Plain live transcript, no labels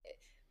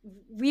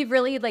we've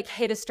really like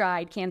hit a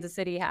stride, Kansas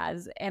City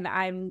has, and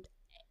I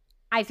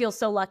feel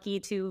so lucky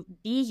to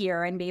be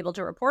here and be able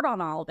to report on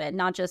all of it,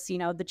 not just,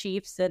 the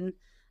Chiefs and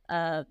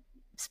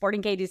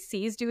Sporting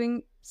KC is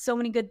doing so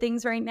many good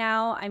things right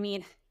now. I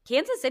mean,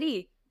 Kansas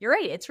City, you're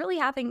right. It's really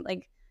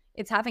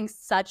it's having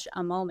such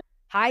a moment.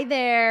 Hi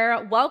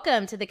there.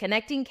 Welcome to the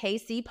Connecting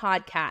KC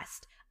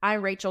podcast.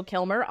 I'm Rachel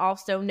Kilmer,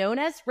 also known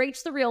as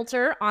Rach the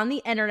Realtor on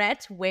the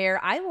internet,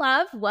 where I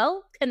love,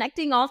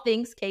 connecting all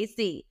things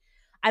KC.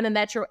 I'm a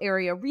metro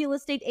area real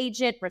estate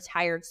agent,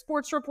 retired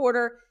sports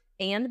reporter,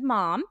 and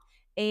mom,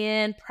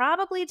 and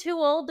probably too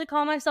old to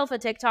call myself a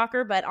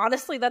TikToker, but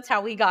honestly, that's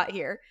how we got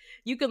here.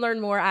 You can learn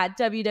more at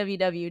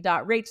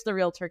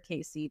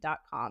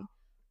www.rachtherealtorkc.com.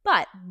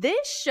 But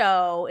this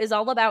show is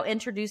all about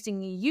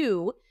introducing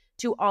you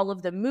to all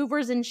of the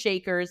movers and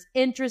shakers,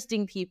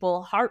 interesting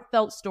people,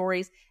 heartfelt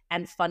stories,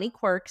 and funny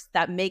quirks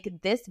that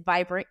make this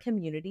vibrant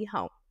community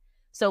home.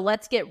 So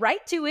let's get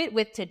right to it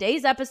with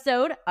today's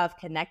episode of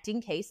Connecting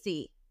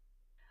KC.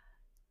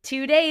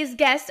 Today's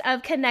guest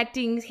of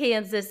Connecting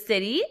Kansas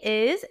City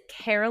is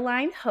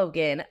Caroline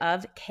Hogan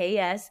of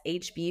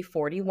KSHB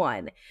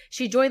 41.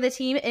 She joined the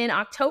team in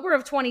October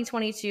of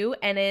 2022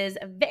 and is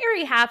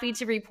very happy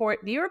to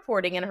be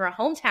reporting in her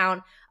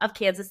hometown of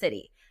Kansas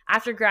City.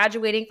 After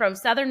graduating from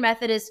Southern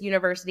Methodist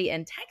University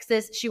in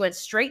Texas, she went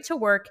straight to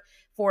work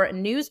for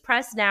News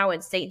Press Now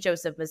in St.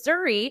 Joseph,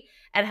 Missouri,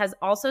 and has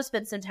also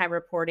spent some time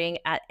reporting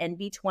at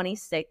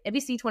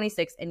NBC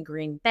 26 in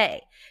Green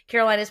Bay.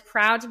 Caroline is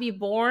proud to be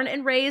born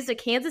and raised a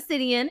Kansas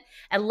Citian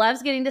and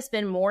loves getting to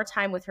spend more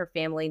time with her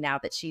family now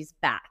that she's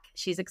back.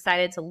 She's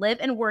excited to live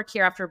and work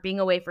here after being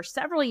away for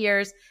several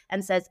years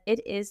and says it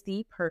is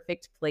the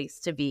perfect place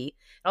to be.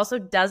 It also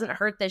doesn't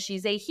hurt that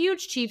she's a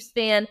huge Chiefs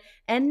fan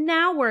and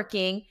now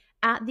working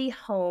at the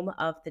home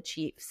of the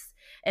Chiefs.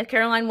 If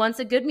Caroline wants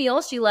a good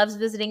meal, she loves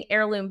visiting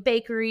Heirloom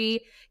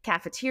Bakery,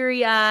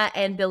 Cafeteria,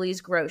 and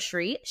Billy's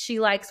Grocery. She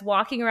likes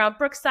walking around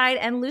Brookside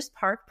and Luce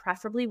Park,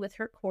 preferably with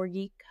her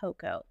corgi,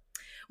 Coco.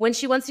 When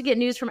she wants to get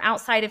news from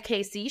outside of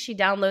KC, she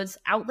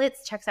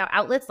checks out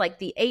outlets like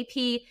the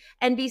AP,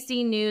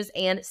 NBC News,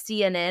 and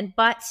CNN.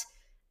 But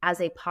as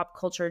a pop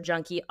culture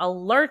junkie,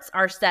 alerts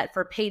are set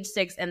for Page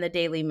 6 and the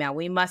Daily Mail.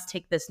 We must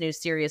take this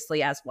news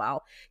seriously as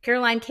well.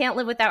 Caroline can't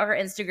live without her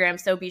Instagram,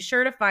 so be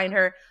sure to find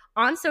her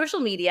on social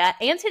media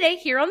and today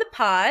here on the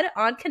pod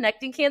on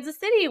Connecting Kansas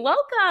City.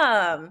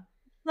 Welcome.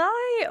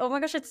 Hi. Oh my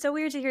gosh, it's so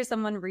weird to hear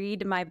someone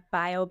read my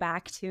bio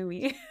back to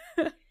me.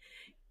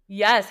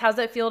 Yes. How's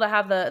it feel to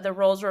have the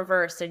roles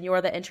reversed and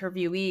you're the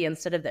interviewee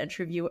instead of the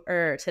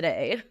interviewer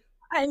today?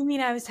 I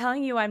mean, I was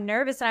telling you I'm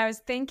nervous, and I was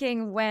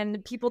thinking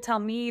when people tell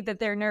me that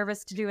they're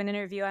nervous to do an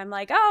interview, I'm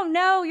like, oh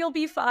no, you'll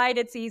be fine.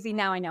 It's easy.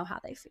 Now I know how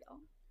they feel.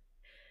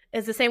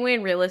 It's the same way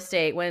in real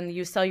estate. When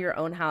you sell your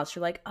own house,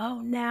 you're like,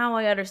 oh, now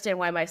I understand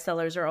why my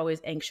sellers are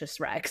always anxious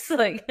wrecks.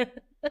 Like,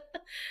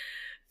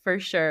 for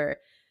sure.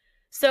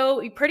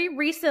 So pretty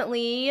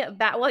recently,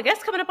 I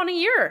guess coming up on a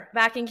year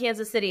back in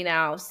Kansas City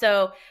now.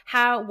 So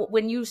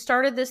when you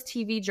started this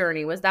TV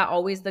journey, was that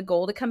always the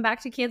goal to come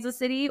back to Kansas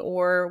City,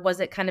 or was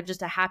it kind of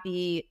just a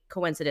happy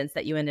coincidence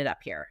that you ended up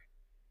here?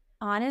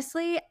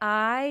 Honestly,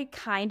 I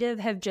kind of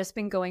have just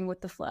been going with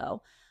the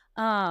flow.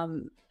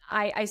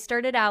 I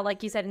started out,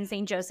 like you said, in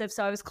St. Joseph,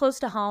 so I was close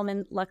to home,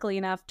 and luckily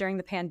enough, during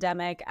the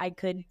pandemic, I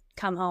could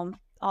come home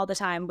all the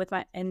time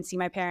and see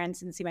my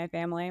parents and see my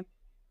family.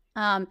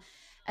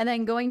 And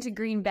then going to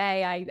Green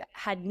Bay, I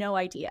had no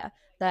idea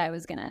that I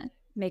was going to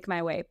make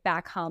my way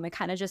back home. It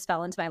kind of just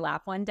fell into my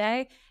lap one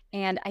day,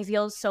 and I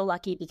feel so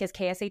lucky because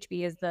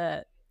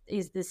KSHB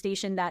is the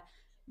station that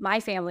my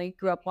family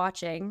grew up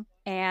watching,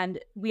 and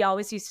we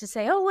always used to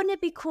say, oh, wouldn't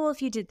it be cool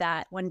if you did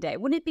that one day?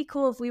 Wouldn't it be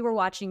cool if we were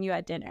watching you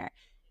at dinner?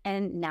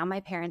 And now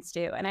my parents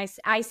do. And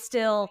I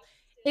still,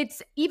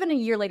 it's even a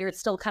year later, it's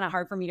still kind of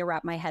hard for me to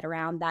wrap my head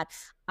around that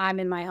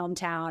I'm in my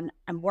hometown,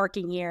 I'm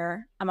working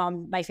here, I'm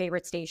on my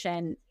favorite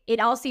station.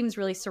 It all seems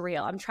really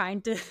surreal. I'm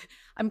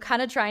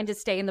kind of trying to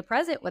stay in the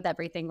present with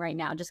everything right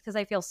now, just because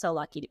I feel so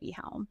lucky to be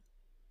home.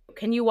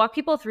 Can you walk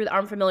people through,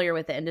 I'm familiar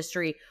with the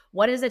industry,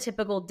 what does a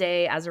typical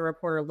day as a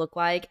reporter look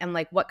like? And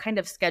like, what kind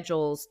of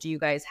schedules do you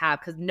guys have?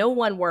 Because no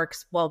one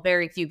works,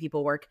 very few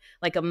people work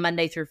like a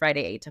Monday through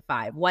Friday, 8 to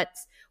 5.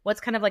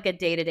 What's kind of like a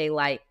day-to-day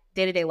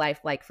life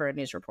like for a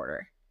news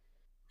reporter?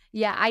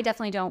 Yeah, I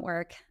definitely don't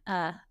work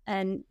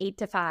an 8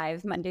 to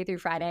 5 Monday through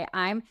Friday.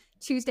 I'm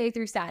Tuesday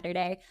through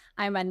Saturday.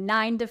 I'm a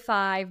 9 to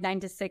 5, 9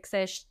 to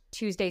 6-ish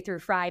Tuesday through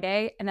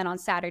Friday. And then on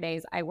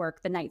Saturdays, I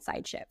work the night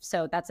side shift.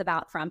 So that's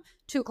about from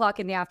 2 o'clock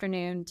in the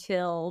afternoon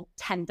till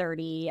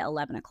 10:30,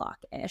 11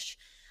 o'clock-ish.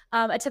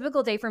 A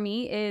typical day for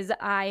me is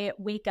I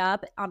wake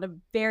up on a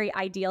very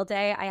ideal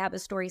day. I have a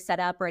story set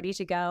up, ready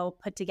to go,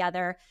 put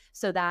together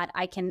so that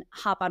I can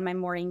hop on my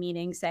morning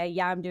meeting, say,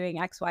 yeah, I'm doing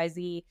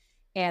XYZ,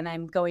 and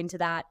I'm going to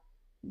that,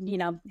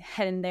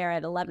 heading there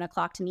at 11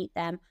 o'clock to meet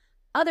them.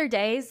 Other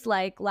days,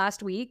 like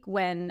last week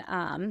when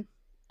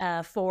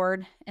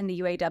Ford and the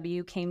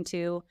UAW came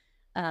to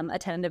a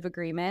tentative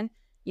agreement,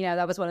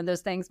 that was one of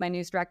those things. My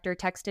news director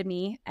texted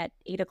me at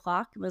 8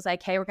 o'clock and was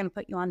like, hey, we're going to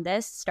put you on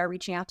this, start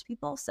reaching out to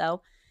people.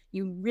 So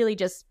you really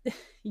just,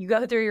 you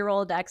go through your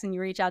Rolodex and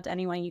you reach out to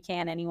anyone you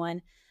can,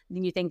 anyone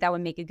then you think that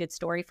would make a good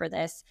story for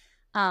this.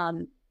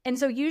 And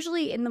so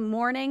usually in the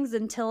mornings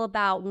until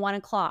about 1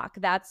 o'clock,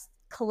 that's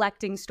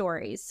collecting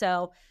stories.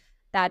 So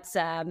that's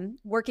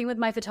working with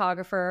my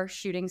photographer,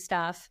 shooting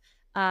stuff,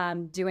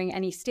 doing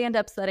any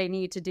stand-ups that I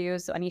need to do.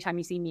 So anytime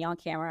you see me on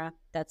camera,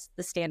 that's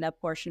the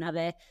stand-up portion of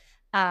it.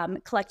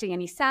 Collecting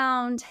any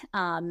sound,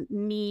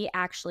 me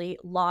actually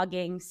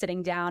logging,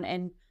 sitting down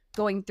and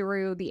going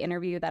through the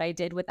interview that I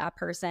did with that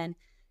person.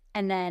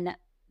 And then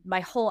my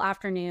whole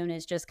afternoon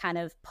is just kind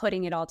of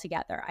putting it all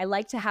together. I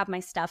like to have my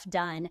stuff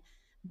done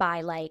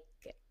by like,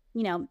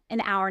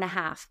 an hour and a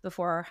half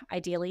before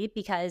ideally,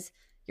 because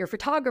your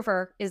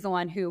photographer is the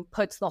one who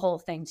puts the whole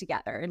thing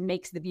together and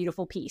makes the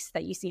beautiful piece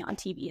that you see on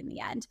TV in the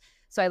end.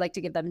 So I like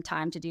to give them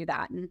time to do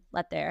that and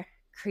let their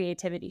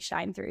creativity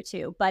shine through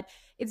too. But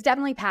it's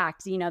definitely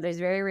packed. There's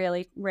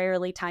very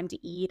rarely time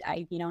to eat.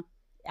 I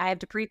have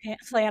to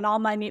pre-plan all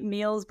my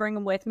meals, bring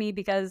them with me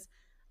because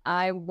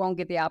I won't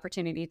get the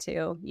opportunity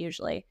to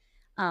usually,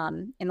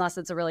 unless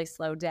it's a really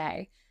slow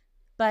day.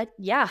 But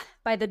yeah,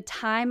 by the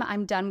time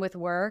I'm done with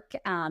work,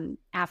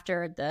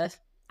 after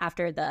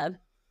the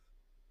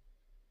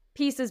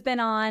piece has been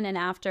on and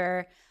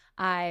after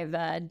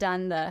I've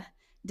done the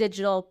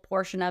digital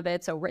portion of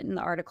it, so written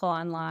the article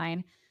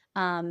online,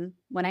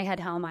 when I head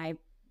home, I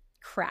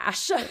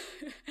crash.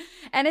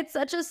 And it's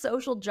such a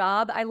social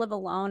job. I live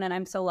alone and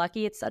I'm so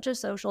lucky. It's such a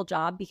social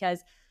job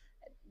because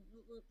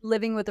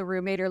living with a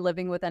roommate or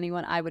living with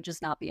anyone, I would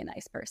just not be a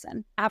nice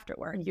person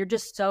afterward. You're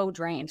just so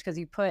drained because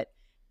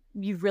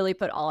you've really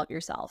put all of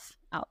yourself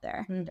out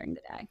there during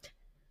the day.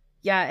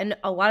 Yeah. And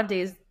a lot of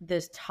days,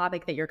 this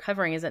topic that you're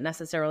covering isn't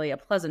necessarily a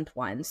pleasant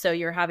one. So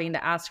you're having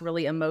to ask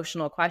really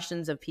emotional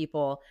questions of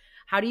people.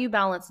 How do you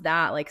balance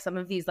that? Like some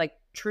of these like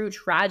true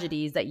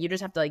tragedies that you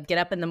just have to like get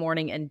up in the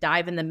morning and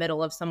dive in the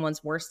middle of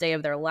someone's worst day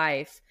of their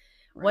life.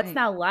 Right. What's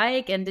that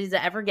like? And does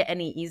it ever get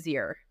any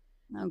easier?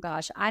 Oh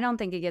gosh, I don't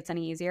think it gets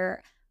any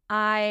easier.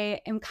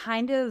 I am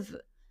kind of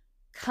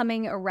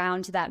coming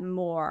around to that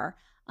more.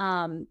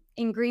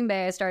 In Green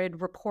Bay, I started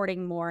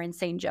reporting more. In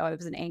St. Joe, I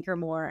was an anchor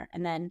more.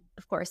 And then,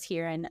 of course,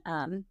 here in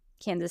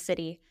Kansas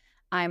City,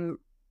 I'm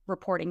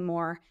reporting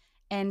more.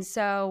 And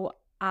so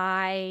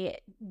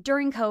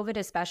during COVID,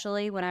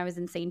 especially when I was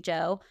in St.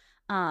 Joe,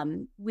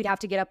 we'd have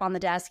to get up on the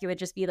desk. It would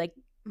just be like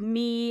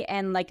me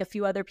and like a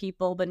few other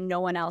people, but no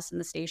one else in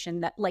the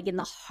station, that like in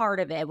the heart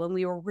of it when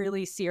we were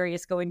really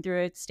serious going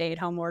through it,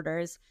 stay-at-home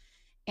orders.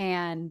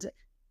 And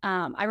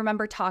I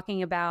remember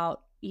talking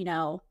about,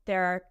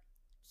 there are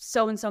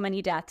so and so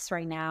many deaths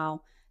right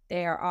now.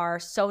 There are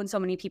so and so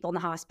many people in the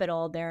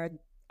hospital. There are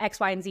X,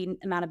 Y, and Z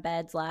amount of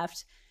beds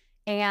left.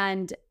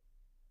 And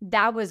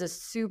that was a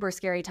super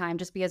scary time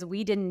just because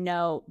we didn't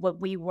know what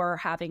we were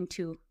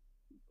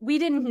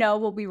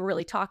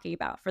really talking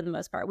about for the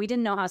most part. We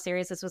didn't know how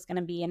serious this was going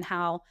to be and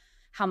how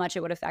much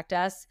it would affect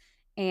us.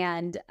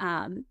 And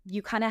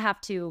you kind of have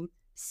to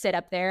sit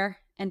up there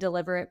and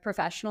deliver it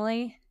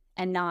professionally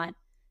and not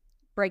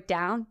break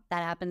down.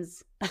 That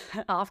happens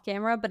off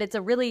camera, but it's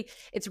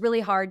really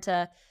hard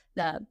to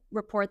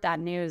report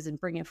that news and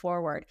bring it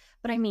forward.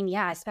 But I mean,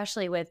 yeah,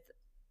 especially with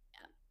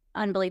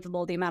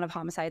unbelievable the amount of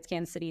homicides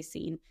Kansas City's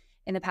seen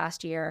in the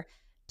past year,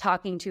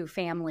 talking to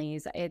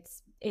families,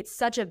 it's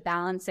such a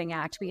balancing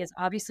act because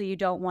obviously you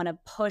don't want to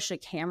push a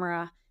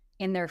camera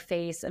in their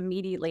face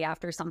immediately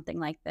after something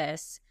like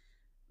this.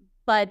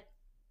 But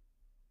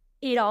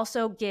it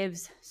also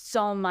gives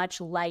so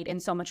much light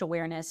and so much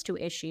awareness to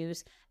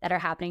issues that are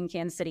happening in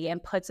Kansas City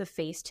and puts a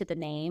face to the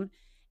name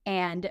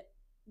and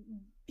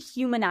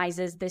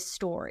humanizes this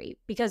story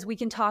because we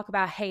can talk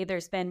about, hey,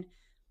 there's been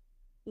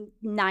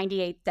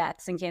 98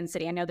 deaths in Kansas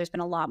City. I know there's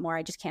been a lot more.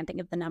 I just can't think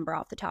of the number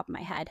off the top of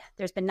my head.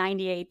 There's been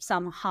 98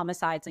 some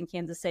homicides in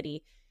Kansas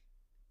City.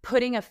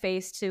 Putting a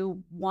face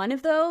to one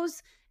of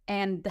those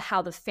and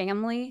how the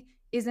family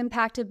is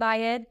impacted by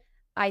it,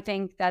 I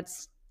think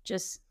that's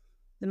just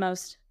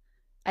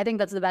I think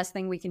that's the best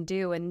thing we can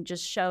do and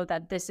just show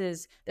that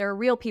there are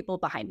real people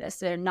behind this.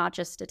 They're not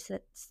just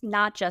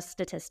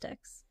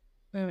statistics.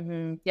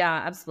 Mm-hmm.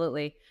 Yeah,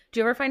 absolutely. Do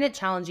you ever find it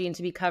challenging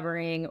to be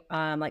covering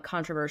like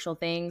controversial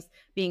things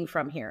being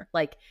from here?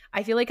 Like,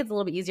 I feel like it's a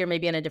little bit easier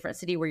maybe in a different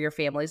city where your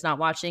family's not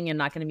watching and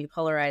not going to be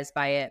polarized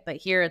by it. But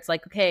here it's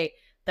like, okay,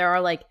 there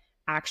are like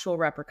actual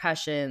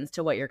repercussions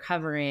to what you're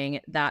covering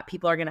that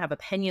people are going to have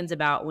opinions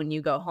about when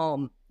you go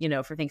home,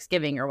 for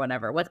Thanksgiving or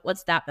whatever.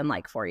 What's that been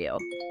like for you?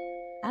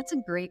 That's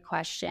a great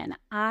question.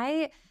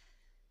 I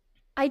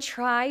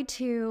try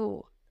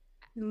to,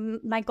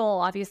 my goal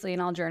obviously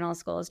in all journalist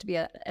school is to be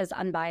as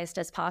unbiased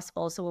as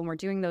possible. So when we're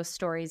doing those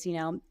stories,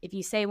 if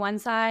you say one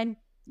side,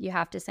 you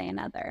have to say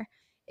another.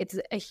 It's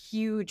a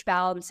huge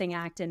balancing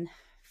act. And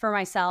for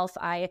myself,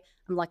 I'm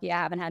lucky I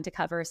haven't had to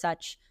cover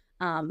such,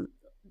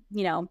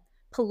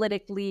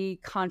 politically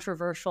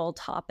controversial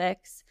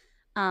topics.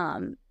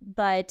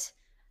 But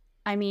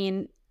I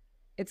mean,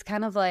 it's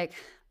kind of like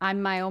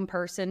I'm my own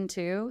person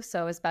too.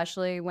 So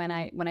especially when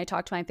I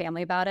talk to my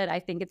family about it, I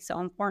think it's so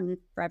important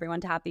for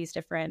everyone to have these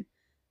different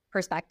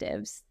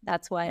perspectives.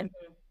 That's what,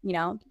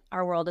 Mhm.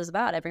 our world is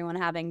about. Everyone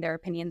having their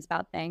opinions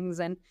about things,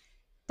 and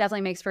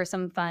definitely makes for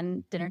some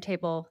fun dinner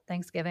table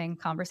Thanksgiving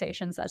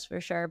conversations, that's for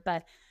sure.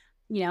 But,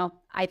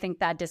 I think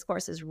that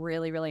discourse is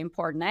really, really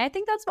important. I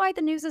think that's why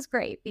the news is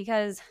great,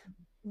 because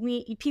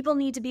people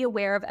need to be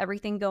aware of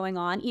everything going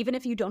on, even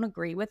if you don't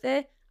agree with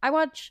it. I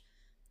watch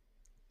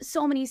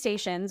so many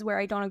stations where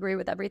I don't agree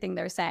with everything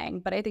they're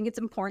saying, but I think it's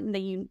important that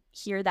you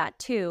hear that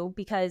too,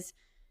 because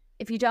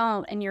if you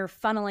don't and you're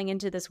funneling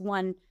into this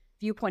one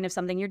viewpoint of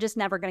something, you're just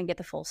never going to get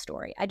the full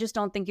story. I just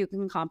don't think you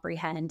can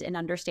comprehend and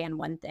understand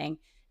one thing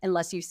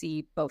unless you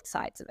see both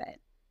sides of it.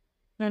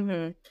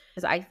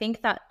 Because I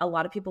think that a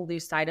lot of people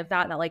lose sight of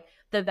that, like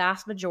the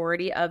vast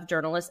majority of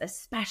journalists,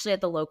 especially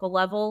at the local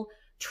level,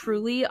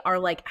 truly are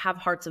like have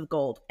hearts of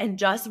gold and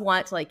just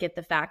want to like get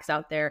the facts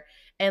out there.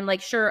 And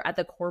like, sure, at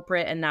the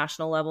corporate and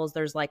national levels,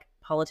 there's like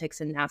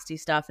politics and nasty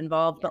stuff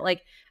involved, Yeah. but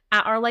like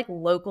at our like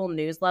local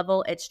news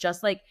level, it's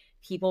just like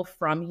people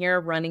from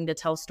here running to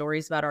tell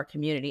stories about our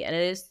community. And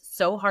it is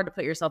so hard to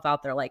put yourself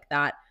out there like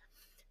that.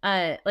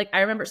 Like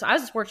I remember, so I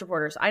was a sports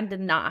reporter, so I did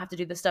not have to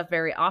do this stuff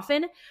very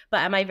often.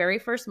 But at my very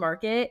first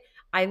market,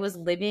 I was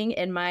living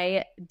in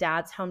my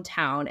dad's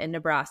hometown in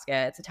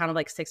Nebraska. It's a town of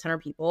like 600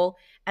 people.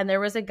 And there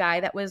was a guy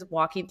that was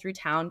walking through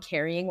town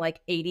carrying like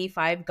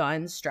 85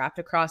 guns strapped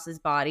across his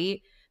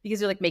body because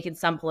they're like making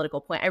some political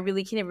point. I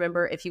really can't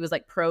remember if he was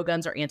like pro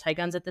guns or anti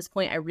guns at this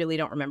point. I really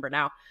don't remember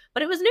now.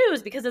 But it was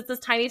news because it's this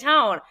tiny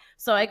town.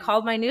 So I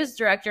called my news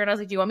director and I was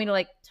like, do you want me to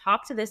like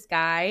talk to this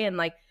guy? And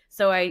like,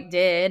 so I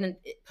did and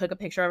took a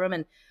picture of him.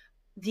 And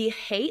the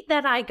hate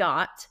that I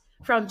got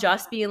from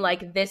just being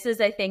like, this is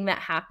a thing that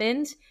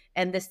happened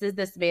and this is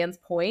this man's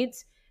point.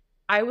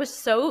 I was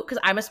so, because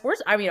I'm a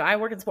sports, I mean, I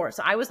work in sports.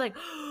 So I was like,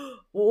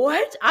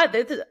 what? I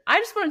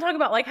just want to talk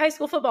about like high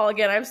school football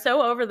again. I'm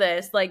so over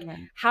this. Like, Yeah.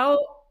 how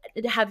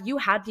have you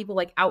had people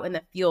like out in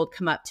the field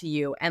come up to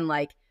you and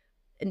like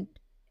and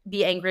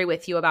be angry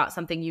with you about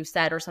something you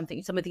said or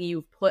something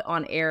you've put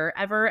on air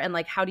ever? And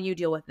like, how do you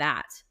deal with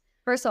that?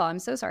 First of all, I'm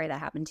so sorry that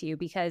happened to you,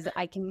 because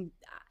I can't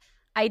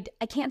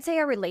say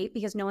I relate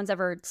because no one's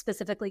ever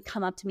specifically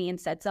come up to me and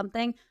said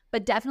something,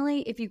 but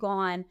definitely if you go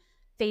on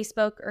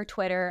Facebook or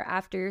Twitter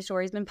after your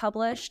story's been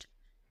published,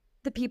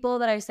 the people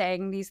that are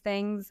saying these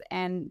things,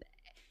 and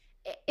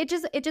it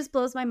just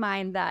blows my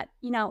mind that,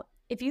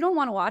 if you don't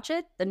want to watch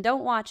it, then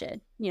don't watch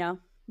it.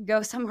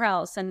 Go somewhere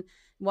else and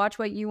watch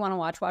what you want to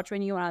watch what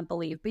you want to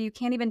believe. But you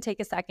can't even take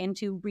a second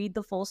to read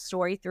the full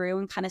story through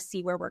and kind of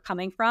see where we're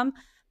coming from.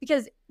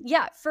 Because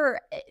yeah,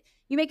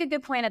 you make a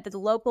good point at the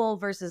local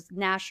versus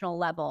national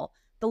level.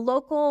 The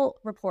local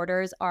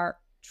reporters are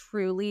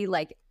truly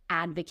like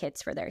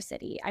advocates for their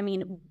city. I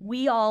mean,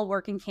 we all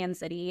work in Kansas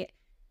City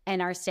and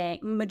are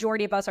staying,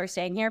 majority of us are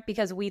staying here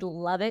because we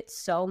love it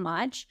so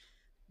much.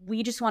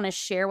 We just want to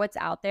share what's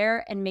out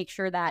there and make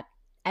sure that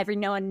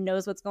everyone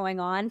knows what's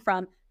going on,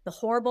 from the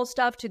horrible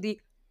stuff to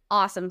the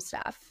awesome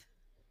stuff.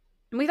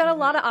 And we've had a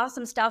lot of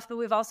awesome stuff, but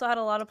we've also had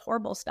a lot of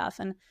horrible stuff.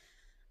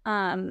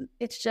 And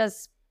it's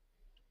just,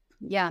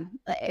 yeah,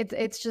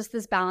 it's just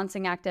this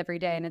balancing act every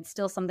day. And it's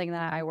still something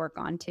that I work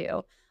on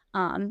too,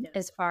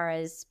 as far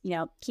as,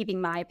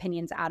 keeping my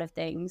opinions out of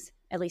things,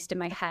 at least in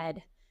my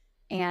head.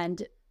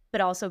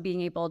 But also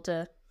being able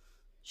to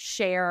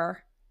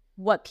share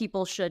what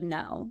people should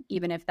know,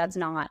 even if that's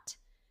not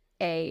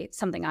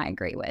something I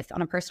agree with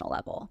on a personal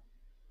level.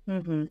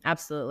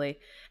 Absolutely.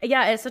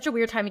 Yeah, it's such a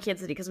weird time in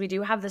Kansas City because we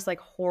do have this like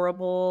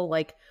horrible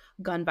like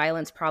gun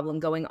violence problem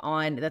going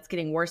on that's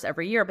getting worse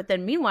every year. But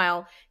then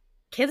meanwhile,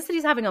 Kansas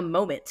City's having a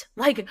moment.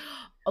 Like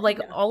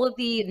Yeah. all of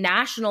the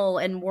national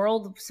and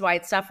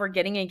worldwide stuff we're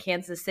getting in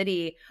Kansas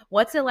City.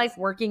 What's it like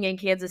working in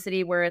Kansas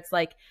City where it's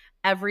like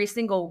every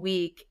single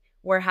week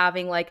we're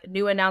having like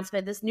new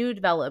announcement, this new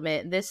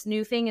development, this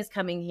new thing is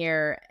coming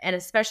here, and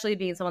especially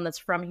being someone that's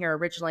from here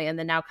originally and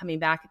then now coming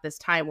back at this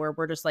time where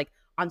we're just like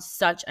on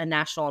such a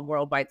national and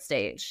worldwide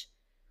stage.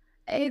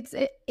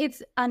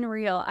 It's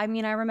unreal. I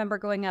mean, I remember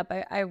growing up,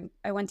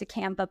 I went to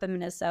camp up in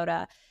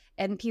Minnesota,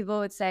 and people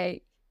would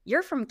say,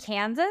 "You're from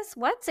Kansas?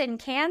 What's in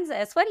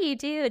Kansas? What do you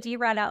do? Do you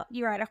ride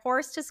a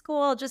horse to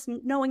school?" Just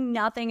knowing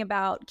nothing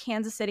about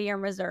Kansas City or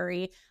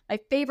Missouri. My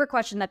favorite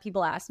question that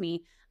people ask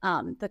me,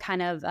 the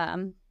kind of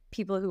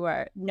people who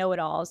are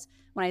know-it-alls,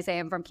 when I say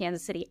I'm from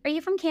Kansas City, "Are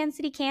you from Kansas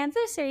City,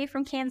 Kansas? Or are you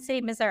from Kansas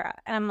City, Missouri?"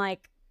 And I'm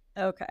like,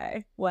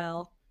 "Okay,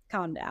 well,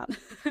 calm down."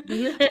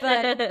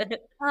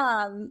 But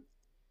um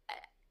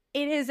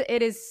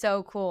it is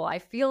so cool. I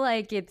feel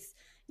like it's,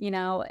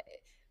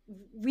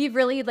 we've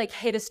really like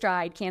hit a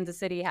stride, Kansas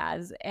City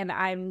has, and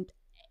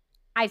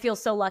I feel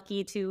so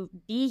lucky to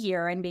be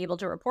here and be able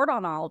to report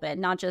on all of it,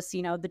 not just,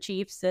 the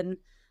Chiefs and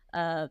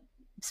uh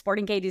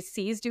Sporting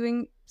KC is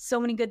doing so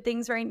many good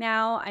things right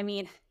now. I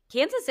mean,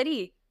 Kansas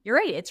City, you're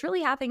right. It's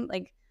really having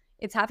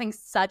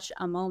such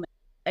a moment.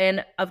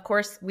 And of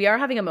course, we are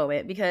having a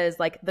moment because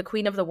like the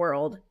queen of the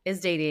world is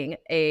dating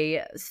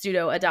a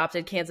pseudo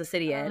adopted Kansas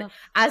Cityan. Uh,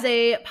 As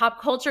a pop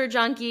culture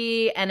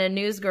junkie and a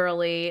news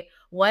girly,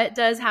 what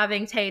does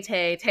having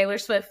Taylor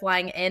Swift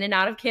flying in and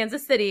out of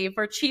Kansas City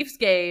for Chiefs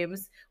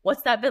games,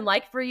 what's that been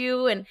like for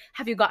you? And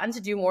have you gotten to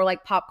do more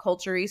like pop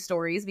culture-y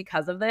stories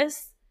because of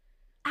this?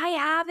 I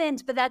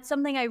haven't, but that's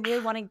something I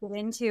really want to get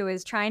into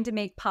is trying to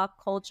make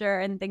pop culture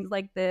and things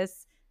like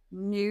this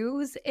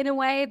news in a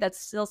way. That's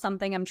still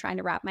something I'm trying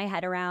to wrap my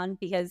head around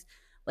because,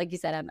 like you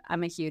said,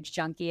 I'm a huge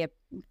junkie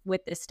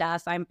with this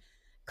stuff. I'm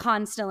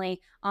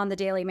constantly on the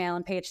Daily Mail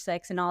and Page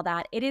Six and all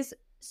that. It is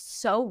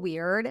so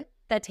weird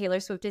that Taylor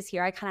Swift is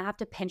here. I kind of have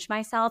to pinch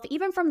myself,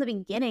 even from the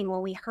beginning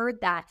when we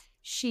heard that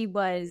she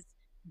was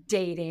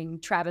dating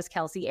Travis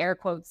Kelsey, air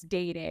quotes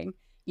dating.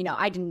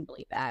 I didn't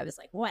believe that. I was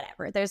like,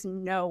 whatever. There's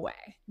no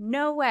way.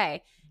 No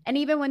way. And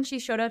even when she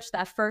showed up to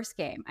that first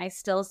game, I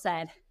still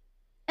said,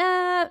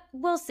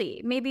 we'll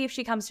see. Maybe if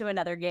she comes to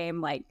another game,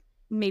 like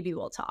maybe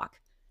we'll talk.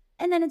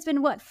 And then it's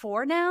been what,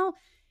 4 now?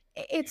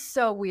 It's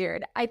so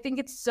weird. I think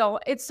it's so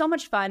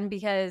much fun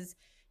because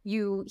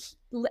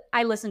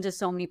I listen to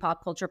so many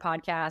pop culture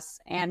podcasts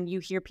and you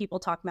hear people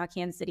talking about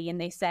Kansas City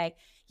and they say,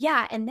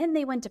 yeah, and then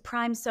they went to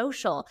Prime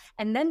Social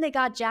and then they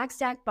got Jack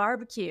Stack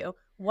Barbecue,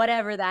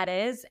 whatever that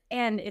is.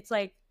 And it's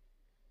like,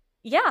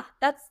 yeah,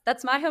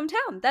 that's my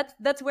hometown.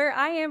 That's where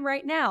I am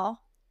right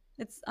now.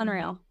 It's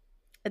unreal.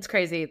 It's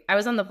crazy. I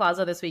was on the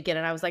plaza this weekend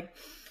and I was like,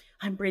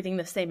 I'm breathing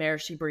the same air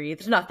she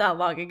breathed not that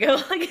long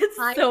ago. Like it's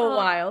so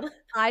wild.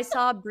 I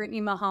saw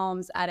Brittany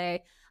Mahomes at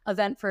a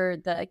event for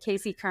the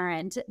KC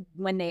Current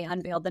when they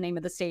unveiled the name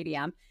of the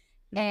stadium.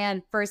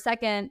 And for a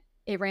second,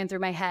 it ran through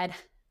my head.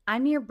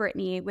 I'm near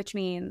Brittany, which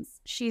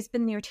means she's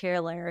been near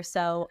Taylor.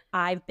 So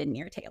I've been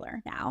near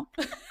Taylor now.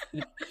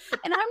 And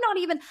I'm not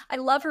even, I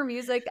love her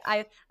music.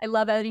 I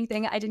love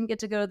anything. I didn't get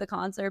to go to the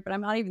concert, but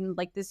I'm not even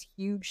like this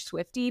huge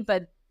Swiftie.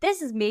 But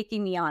this is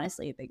making me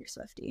honestly a bigger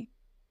Swiftie.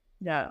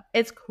 No,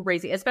 it's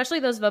crazy,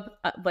 especially those of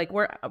like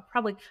we're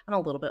probably I'm a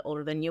little bit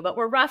older than you, but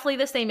we're roughly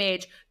the same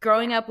age.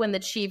 Growing up when the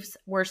Chiefs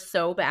were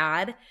so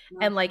bad,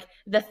 and like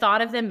the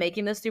thought of them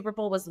making the Super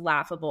Bowl was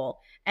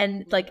laughable.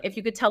 And like if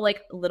you could tell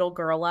like little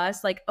girl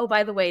us, like oh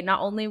by the way,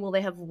 not only will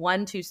they have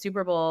won 2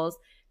 Super Bowls,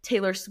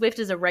 Taylor Swift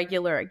is a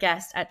regular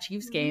guest at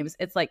Chiefs games.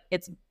 It's like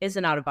it's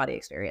an out of body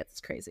experience.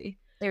 It's crazy.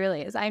 It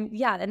really is.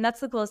 And that's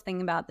the coolest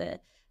thing about the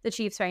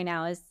Chiefs right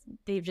now is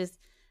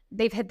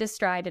they've hit this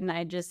stride, and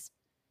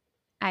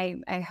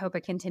I hope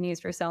it continues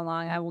for so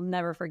long. I will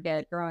never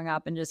forget growing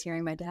up and just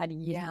hearing my dad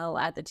yell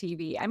at the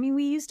TV. I mean,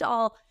 we used to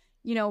all,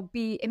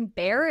 be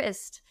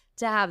embarrassed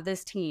to have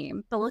this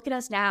team. But look at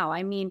us now.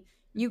 I mean,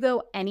 you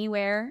go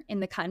anywhere in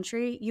the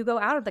country, you go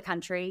out of the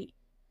country.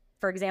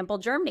 For example,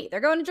 Germany.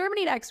 They're going to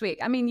Germany next week.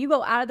 I mean, you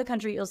go out of the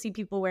country, you'll see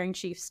people wearing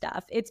Chiefs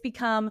stuff. It's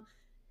become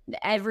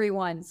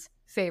everyone's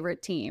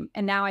favorite team.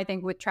 And now I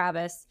think with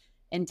Travis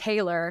and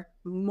Taylor,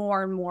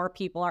 more and more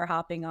people are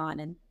hopping on,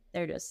 and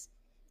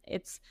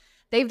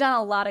they've done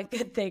a lot of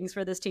good things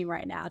for this team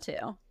right now,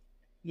 too.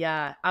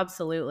 Yeah,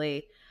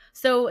 absolutely.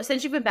 So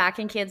since you've been back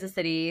in Kansas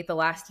City the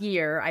last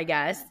year, I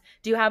guess,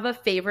 do you have a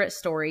favorite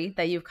story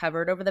that you've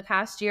covered over the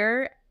past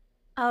year?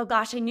 Oh,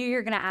 gosh, I knew you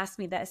were going to ask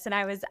me this, and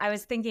I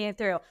was thinking it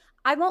through.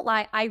 I won't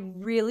lie. I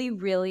really,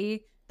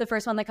 really, the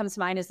first one that comes to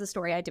mind is the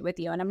story I did with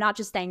you. And I'm not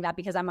just saying that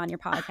because I'm on your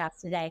podcast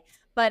today,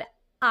 but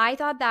I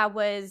thought that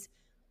was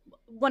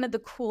one of the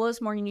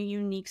coolest, more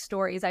unique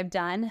stories I've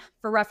done.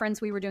 For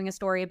reference, we were doing a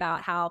story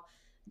about how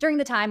during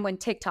the time when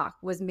TikTok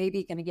was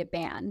maybe going to get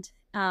banned,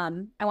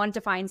 I wanted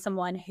to find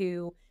someone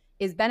who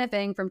is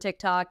benefiting from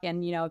TikTok.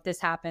 And, if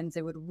this happens,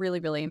 it would really,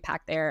 really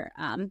impact their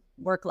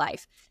work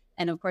life.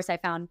 And of course, I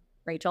found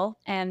Rachel.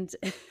 And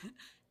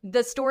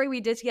the story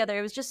we did together,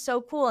 it was just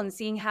so cool. And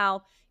seeing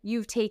how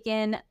you've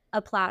taken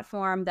a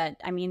platform that,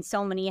 I mean,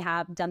 so many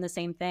have done the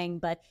same thing,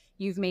 but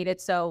you've made it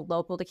so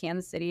local to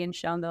Kansas City and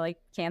shown that like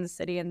Kansas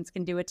Cityans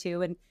can do it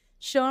too, and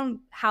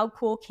shown how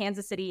cool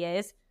Kansas City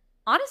is.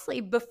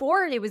 Honestly,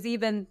 before it was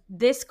even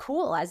this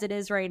cool as it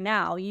is right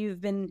now,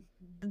 you've been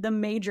the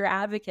major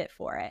advocate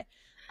for it.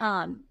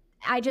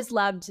 I just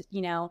loved,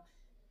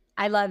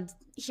 I loved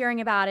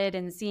hearing about it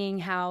and seeing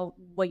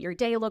what your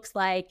day looks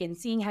like and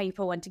seeing how you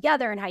put one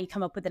together and how you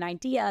come up with an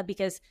idea,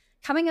 because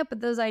coming up with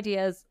those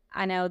ideas,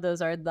 I know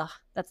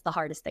that's the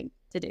hardest thing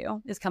to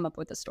do, is come up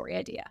with a story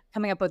idea.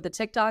 Coming up with the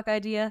TikTok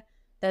idea,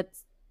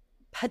 that's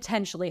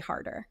potentially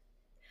harder.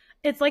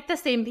 It's like the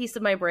same piece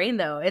of my brain,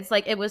 though. It's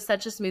like it was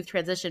such a smooth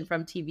transition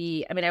from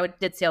TV. I mean, I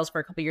did sales for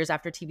a couple years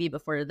after TV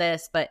before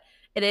this, but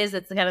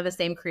it's kind of the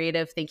same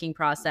creative thinking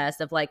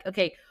process of like,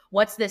 okay,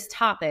 what's this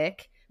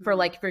topic for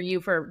like for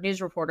you for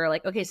news reporter?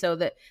 Like, okay, so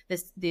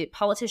the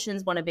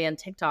politicians want to ban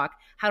TikTok.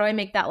 How do I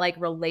make that like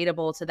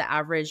relatable to the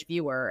average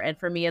viewer? And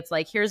for me, it's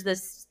like, here's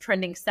this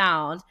trending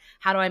sound.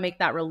 How do I make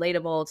that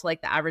relatable to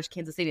like the average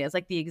Kansas City? It's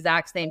like the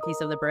exact same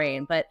piece of the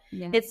brain, but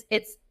yeah.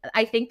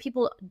 I think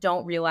people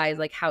don't realize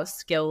like how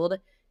skilled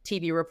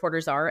TV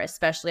reporters are,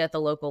 especially at the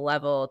local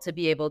level, to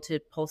be able to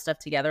pull stuff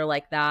together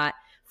like that,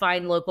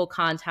 find local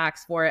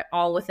contacts for it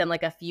all within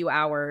like a few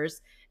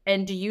hours,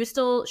 And do you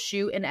still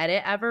shoot and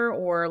edit ever,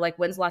 or like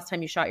when's the last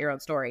time you shot your own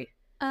story?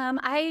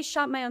 I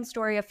shot my own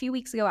story a few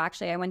weeks ago,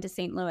 actually. I went to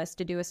St. Louis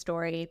to do a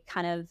story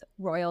kind of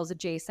Royals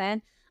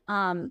adjacent.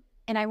 And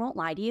I won't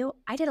lie to you,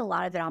 I did a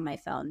lot of it on my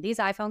phone. These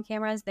iPhone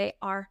cameras, they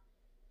are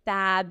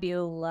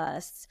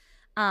fabulous.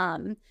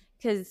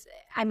 Because,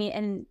 I mean,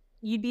 and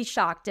you'd be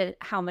shocked at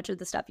how much of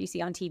the stuff you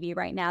see on TV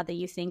right now that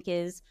you think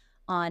is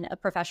on a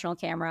professional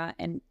camera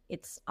and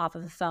it's off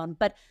of a phone.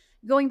 But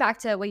going back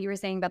to what you were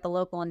saying about the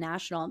local and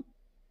national,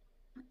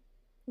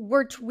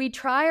 we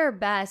try our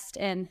best,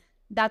 and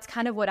that's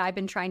kind of what I've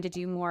been trying to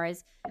do more,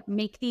 is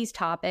make these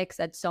topics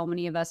that so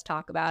many of us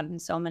talk about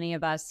and so many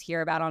of us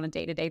hear about on a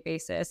day-to-day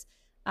basis,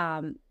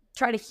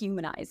 try to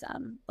humanize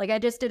them. Like I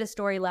just did a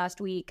story last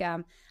week.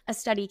 A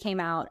study came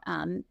out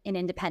in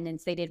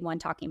Independence. They did one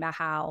talking about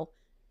how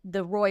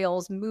the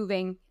Royals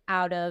moving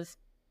out of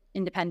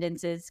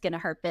Independence is going to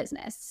hurt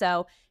business.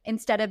 So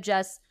instead of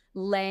just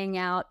laying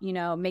out, you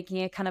know, making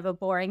it kind of a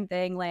boring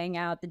thing, laying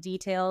out the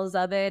details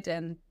of it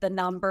and the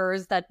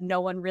numbers that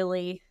no one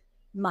really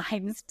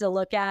minds to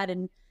look at,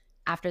 and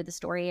after the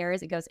story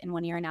airs, it goes in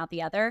one ear and out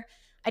the other.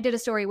 I did a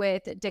story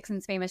with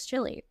Dixon's Famous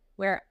Chili,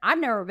 where I've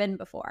never been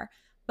before,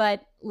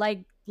 but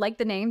like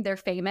the name, they're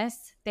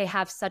famous. They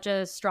have such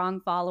a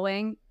strong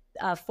following.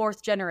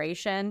 Fourth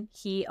generation,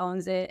 he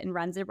owns it and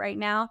runs it right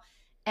now.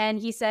 And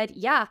he said,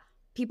 yeah,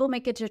 people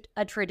make it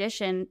a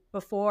tradition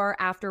before,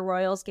 after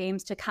Royals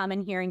games to come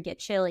in here and get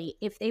chili.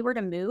 If they were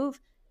to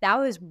move, that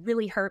would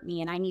really hurt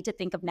me. And I need to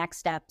think of next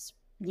steps,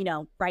 you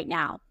know, right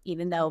now,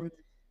 even though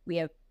we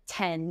have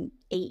 8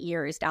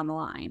 years down the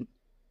line.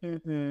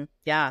 Mm-hmm.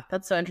 Yeah,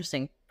 that's so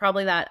interesting.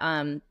 Probably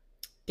that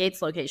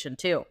Gates location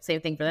too. Same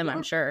thing for them,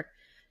 I'm sure.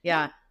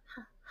 Yeah.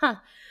 Huh.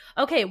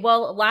 Okay,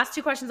 well, last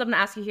 2 questions I'm going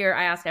to ask you here.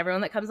 I ask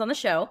everyone that comes on the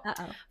show.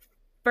 Uh-oh.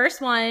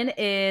 First one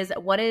is,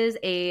 what is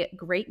a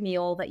great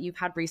meal that you've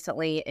had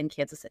recently in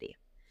Kansas City?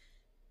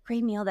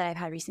 Great meal that I've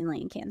had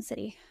recently in Kansas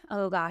City.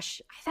 Oh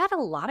gosh, I've had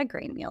a lot of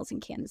great meals in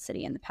Kansas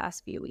City in the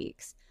past few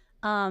weeks.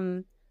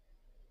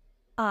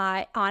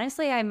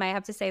 Honestly, I might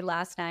have to say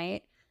last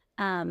night,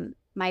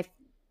 my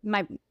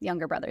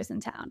younger brother's in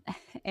town,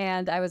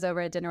 and I was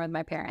over at dinner with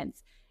my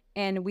parents,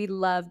 and we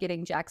love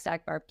getting Jack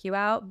Stack barbecue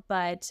out.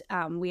 But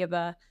we have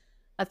a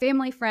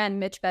family friend,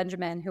 Mitch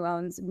Benjamin, who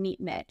owns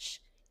Meat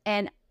Mitch,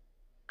 and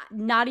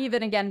not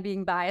even again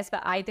being biased,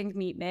 but I think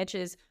Meat Mitch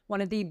is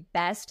one of the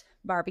best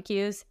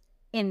barbecues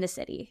in the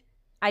city.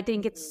 I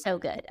think it's so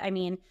good. I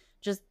mean,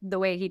 just the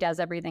way he does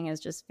everything is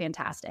just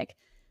fantastic.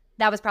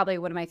 That was probably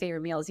one of my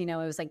favorite meals. You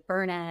know, it was like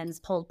burnt ends,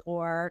 pulled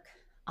pork,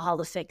 all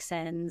the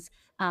fixins.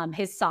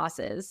 His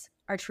sauces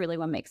are truly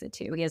what makes it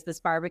too. He has this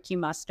barbecue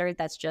mustard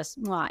that's just,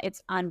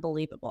 it's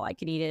unbelievable. I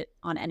could eat it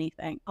on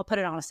anything. I'll put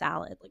it on a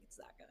salad. Like, it's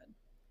that good.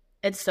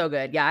 It's so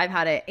good. Yeah, I've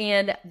had it.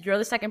 And you're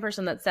the second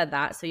person that said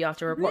that. So you have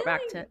to report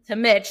back to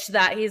Mitch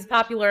that he's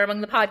popular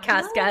among the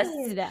podcast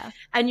guests.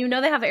 And you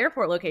know they have an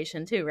airport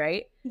location too,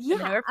 right?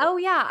 Yeah. Oh,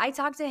 yeah. I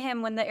talked to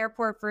him when the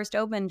airport first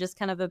opened, just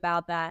kind of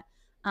about that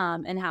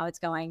and how it's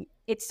going.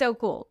 It's so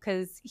cool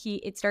because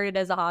it started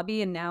as a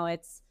hobby, and now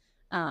it's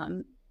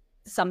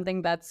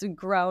something that's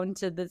grown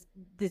to this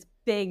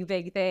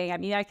big thing. I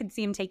mean, I could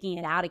see him taking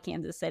it out of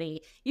Kansas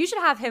City. You should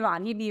have him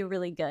on. He'd be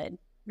really good.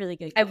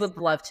 I would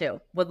love to.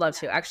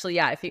 Actually,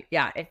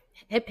 yeah.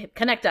 If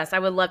connect us, I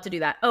would love to do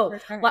that. Oh,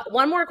 sure.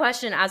 One more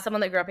question. As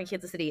someone that grew up in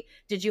Kansas City,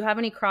 did you have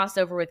any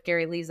crossover with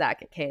Gary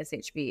Lezak at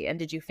KSHB? And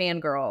did you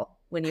fangirl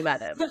when you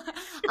met him?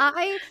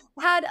 I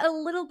had a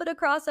little bit of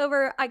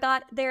crossover. I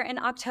got there in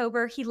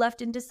October. He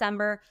left in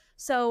December.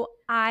 So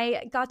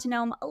I got to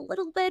know him a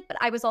little bit, but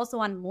I was also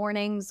on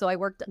mornings. So I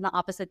worked on the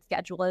opposite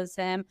schedule as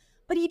him.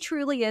 But he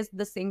truly is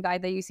the same guy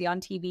that you see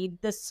on TV,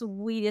 the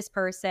sweetest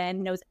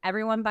person, knows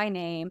everyone by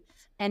name,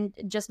 and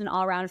just an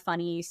all-around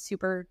funny,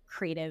 super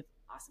creative,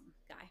 awesome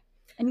guy.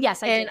 And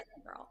yes, I did,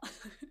 girl.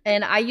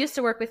 And I used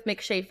to work with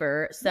Mick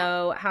Schaefer.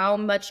 So how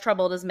much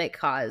trouble does Mick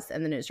cause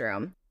in the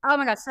newsroom? Oh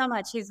my gosh, so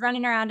much. He's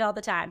running around all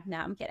the time. No,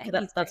 I'm kidding.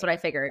 That's what I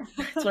figured.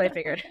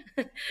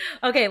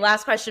 Okay,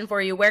 last question for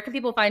you. Where can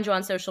people find you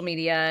on social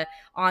media,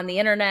 on the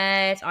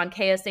internet, on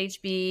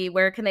KSHB?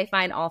 Where can they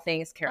find all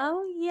things Caroline?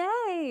 Oh,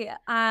 yay.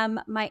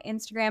 My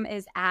Instagram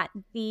is at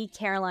the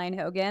Caroline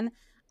Hogan.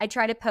 I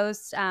try to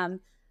post, I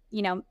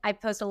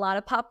post a lot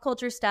of pop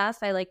culture stuff.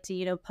 I like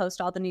to, post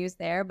all the news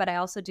there, but I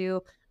also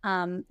do,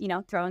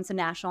 throw in some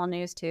national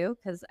news too,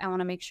 because I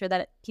want to make sure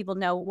that people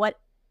know what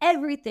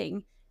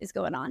everything is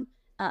going on.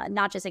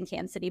 Not just in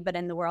Kansas City, but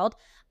in the world.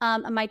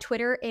 My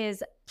Twitter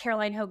is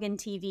Caroline Hogan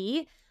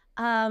TV.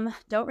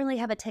 Don't really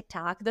have a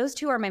TikTok. Those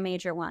 2 are my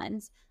major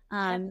ones.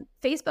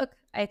 Facebook,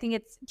 I think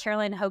it's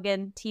Caroline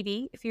Hogan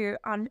TV.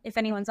 If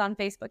anyone's on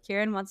Facebook here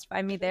and wants to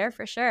find me there,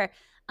 for sure.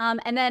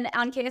 And then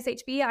on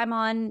KSHB, I'm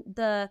on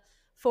the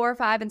 4,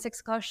 5, and 6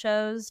 o'clock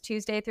shows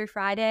Tuesday through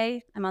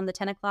Friday. I'm on the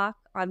 10 o'clock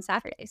on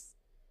Saturdays.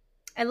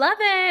 I love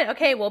it.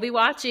 Okay, we'll be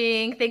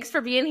watching. Thanks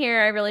for being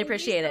here. I really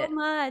appreciate it. Thank you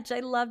so much.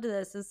 I loved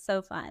this. It's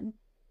so fun.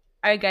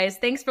 All right, guys.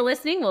 Thanks for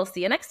listening. We'll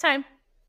see you next time.